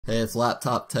Hey, it's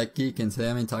Laptop Tech Geek, and today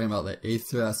I'm talking about the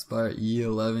Acer Aspire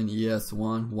E11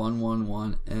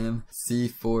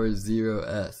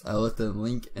 ES1-111M-C40S. I left the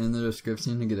link in the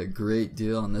description to get a great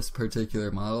deal on this particular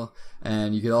model,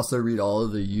 and you can also read all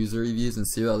of the user reviews and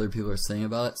see what other people are saying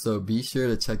about it, so be sure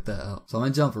to check that out. So I'm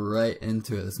going to jump right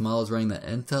into it. This model is running the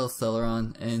Intel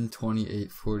Celeron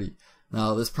N2840.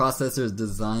 Now, this processor is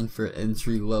designed for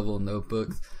entry-level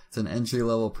notebooks. It's an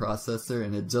entry-level processor,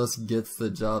 and it just gets the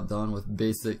job done with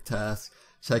basic tasks,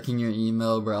 checking your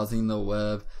email, browsing the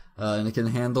web, and it can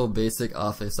handle basic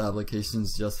office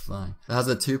applications just fine. It has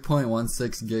a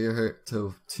 2.16 GHz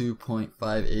to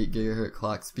 2.58 GHz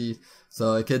clock speed,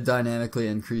 so it could dynamically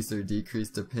increase or decrease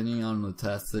depending on the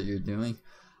tasks that you're doing.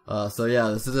 So yeah,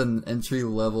 this is an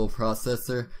entry-level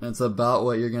processor, and it's about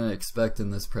what you're going to expect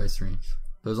in this price range.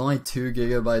 There's only 2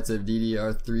 GB of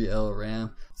DDR3L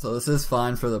RAM, so this is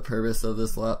fine for the purpose of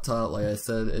this laptop. Like I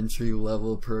said,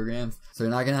 entry-level programs. So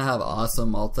you're not going to have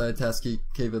awesome multitasking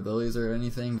capabilities or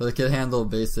anything, but it can handle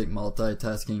basic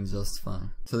multitasking just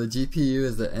fine. So the GPU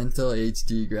is the Intel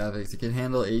HD graphics. It can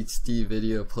handle HD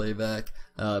video playback,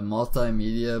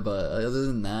 multimedia, but other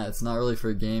than that, it's not really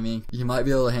for gaming. You might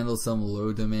be able to handle some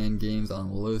low demand games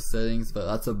on low settings, but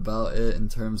that's about it in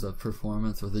terms of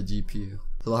performance with the GPU.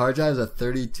 So the hard drive is a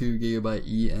 32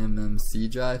 GB eMMC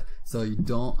drive, so you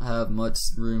don't have much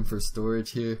room for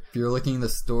storage here. If you're looking to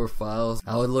store files,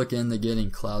 I would look into getting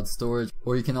cloud storage,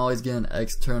 or you can always get an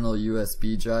external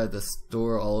USB drive to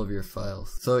store all of your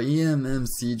files. So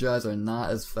eMMC drives are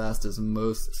not as fast as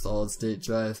most solid state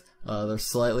drives. They're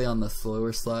slightly on the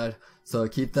slower side, so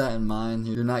keep that in mind.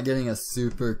 You're not getting a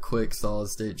super quick solid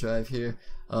state drive here.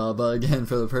 But again,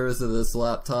 for the purpose of this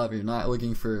laptop, you're not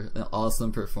looking for an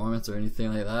awesome performance or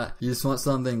anything like that. You just want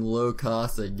something low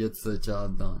cost that gets the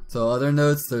job done. So other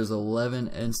notes, there's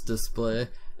 11-inch display.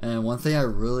 And one thing I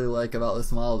really like about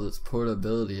this model is its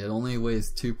portability. It only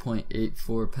weighs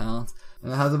 2.84 pounds.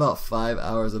 And it has about 5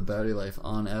 hours of battery life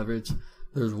on average.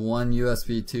 There's one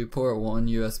USB 2 port, one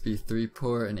USB 3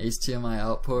 port, an HDMI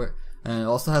out port, and it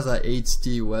also has a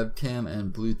HD webcam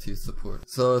and Bluetooth support.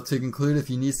 So to conclude, if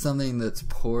you need something that's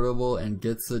portable and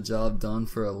gets the job done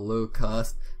for a low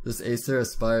cost, this Acer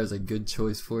Aspire is a good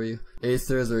choice for you.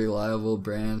 Acer is a reliable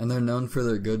brand, and they're known for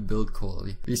their good build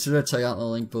quality. Be sure to check out the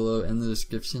link below in the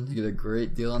description to get a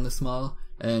great deal on this model,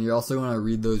 and you're also going to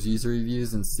read those user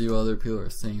reviews and see what other people are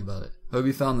saying about it. Hope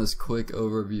you found this quick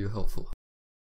overview helpful.